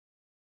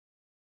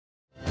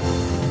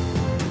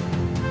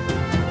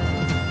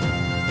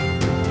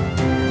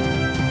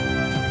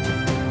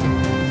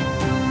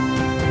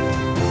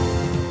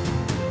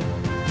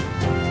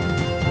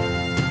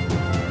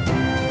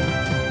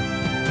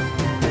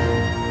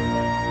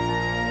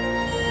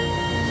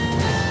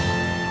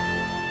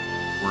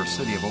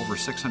city of over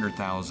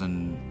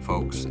 600,000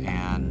 folks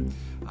and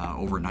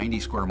over 90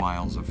 square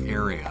miles of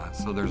area,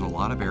 so there's a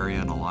lot of area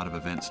and a lot of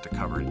events to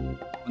cover.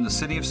 In the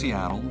city of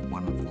Seattle,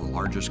 one of the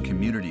largest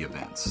community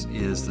events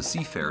is the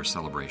Seafair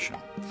celebration.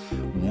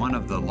 One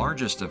of the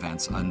largest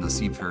events on the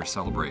Seafair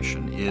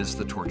celebration is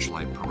the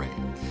Torchlight Parade.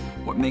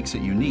 What makes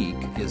it unique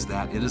is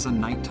that it is a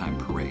nighttime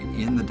parade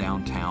in the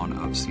downtown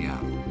of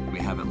Seattle. We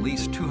have at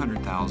least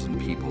 200,000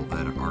 people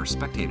that are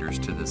spectators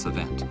to this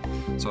event.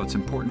 So it's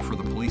important for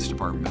the police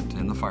department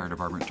and the fire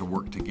department to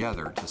work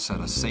together to set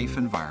a safe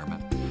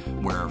environment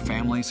where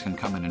families can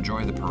come and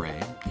enjoy the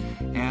parade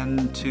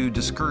and to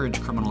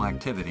discourage criminal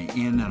activity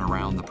in and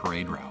around the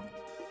parade route.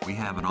 We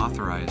have an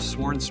authorized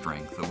sworn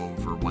strength of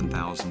over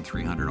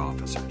 1,300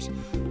 officers.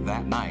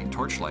 That night,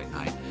 Torchlight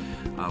Night,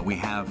 we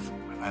have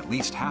at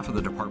least half of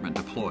the department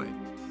deployed.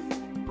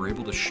 We're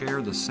able to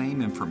share the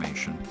same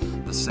information,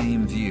 the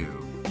same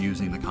view,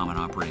 using the common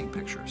operating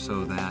picture,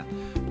 so that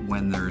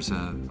when there's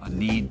a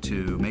need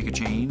to make a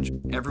change,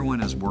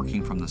 everyone is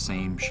working from the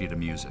same sheet of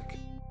music.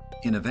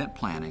 In event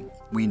planning,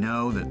 we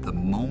know that the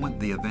moment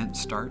the event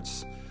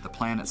starts, the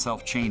plan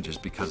itself changes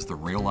because the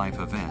real-life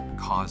event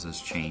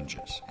causes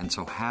changes. And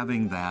so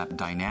having that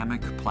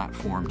dynamic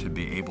platform to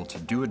be able to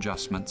do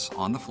adjustments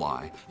on the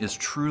fly is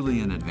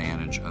truly an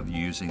advantage of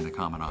using the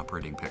common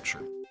operating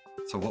picture.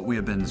 So what we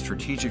have been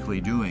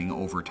strategically doing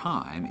over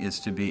time is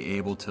to be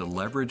able to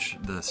leverage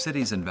the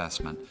city's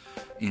investment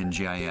in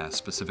GIS,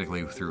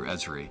 specifically through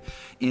Esri,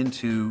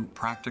 into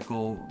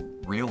practical,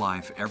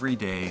 real-life,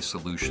 everyday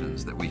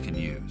solutions that we can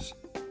use.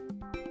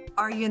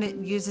 Our unit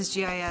uses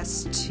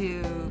GIS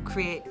to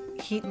create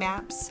heat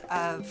maps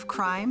of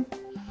crime.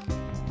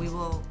 We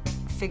will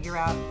figure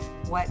out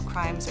what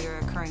crimes are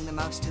occurring the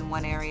most in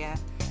one area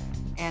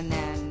and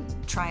then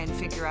try and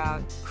figure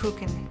out who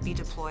can be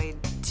deployed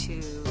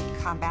to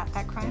combat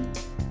that crime.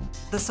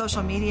 The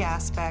social media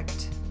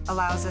aspect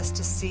allows us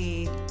to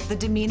see the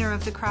demeanor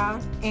of the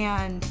crowd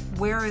and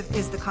where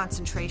is the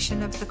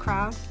concentration of the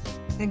crowd.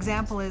 An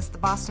example is the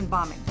Boston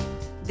bombing.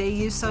 They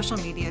used social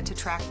media to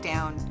track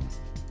down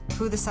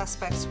who the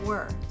suspects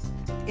were.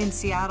 In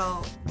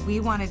Seattle, we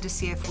wanted to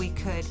see if we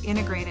could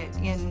integrate it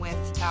in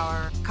with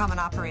our common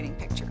operating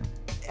picture.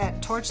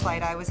 At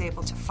Torchlight, I was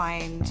able to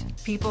find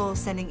people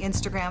sending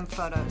Instagram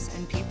photos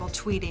and people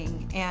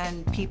tweeting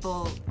and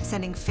people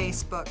sending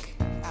Facebook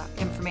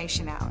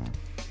information out.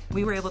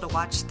 We were able to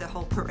watch the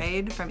whole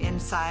parade from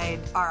inside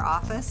our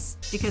office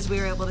because we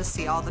were able to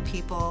see all the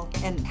people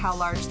and how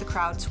large the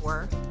crowds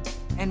were.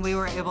 And we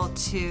were able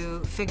to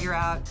figure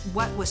out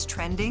what was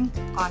trending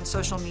on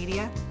social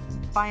media.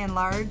 By and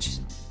large,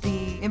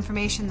 the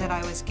information that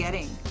I was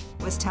getting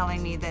was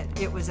telling me that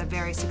it was a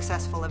very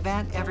successful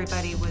event.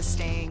 Everybody was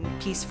staying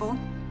peaceful.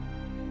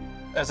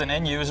 As an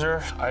end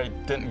user, I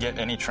didn't get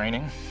any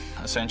training,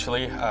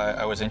 essentially.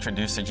 I was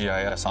introduced to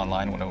GIS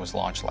online when it was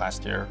launched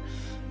last year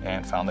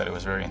and found that it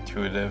was very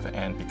intuitive,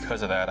 and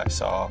because of that I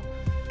saw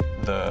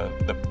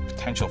the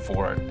potential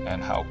for it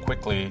and how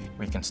quickly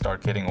we can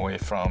start getting away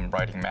from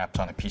writing maps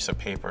on a piece of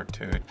paper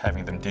to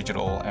having them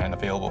digital and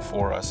available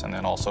for us, and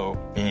then also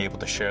being able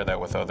to share that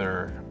with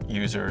other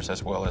users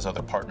as well as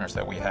other partners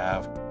that we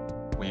have.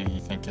 We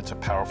think it's a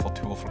powerful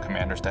tool for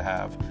commanders to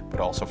have, but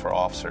also for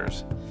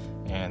officers.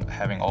 And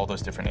having all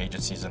those different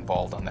agencies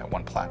involved on that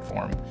one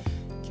platform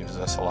gives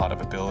us a lot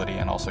of ability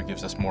and also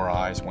gives us more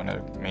eyes when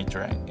a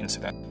major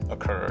incident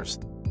occurs.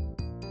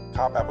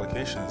 COP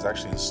application is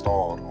actually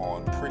installed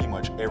on pretty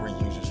much every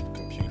user's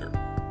computer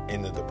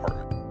in the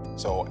department.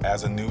 So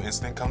as a new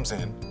incident comes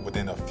in,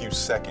 within a few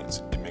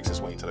seconds, it makes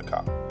its way into the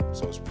COP.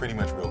 So it's pretty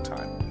much real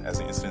time. As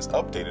the incident's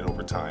updated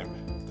over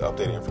time, the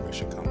updated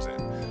information comes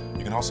in.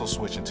 You can also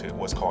switch into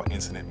what's called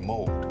incident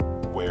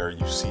mode, where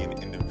you see an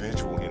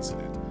individual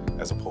incident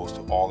as opposed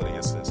to all of the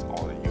incidents and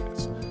all of the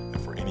units. And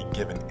for any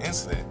given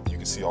incident, you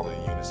can see all of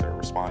the units that are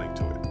responding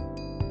to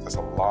it. That's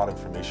a lot of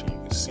information you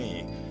can see,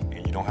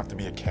 and you don't have to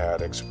be a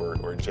CAD expert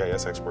or a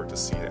GIS expert to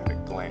see that at a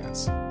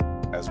glance.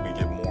 As we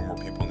get more and more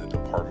people in the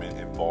department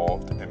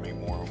involved and make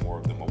more and more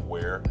of them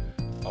aware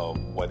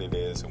of what it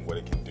is and what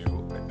it can do,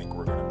 I think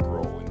we're going to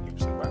grow in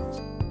leaps and bounds.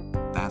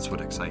 That's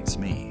what excites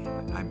me.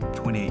 I'm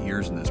 28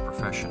 years in this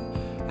profession,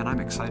 and I'm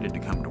excited to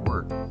come to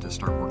work to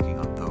start working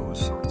on those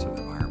sorts of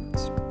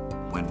environments.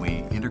 When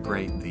we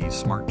integrate these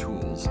smart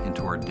tools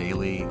into our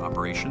daily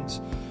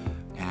operations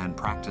and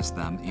practice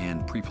them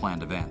in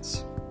pre-planned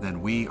events,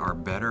 then we are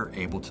better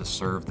able to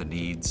serve the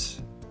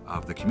needs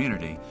of the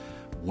community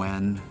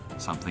when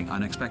something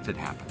unexpected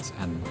happens.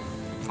 And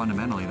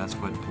fundamentally, that's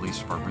what police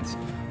departments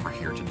are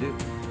here to do,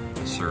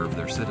 to serve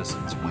their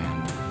citizens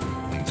when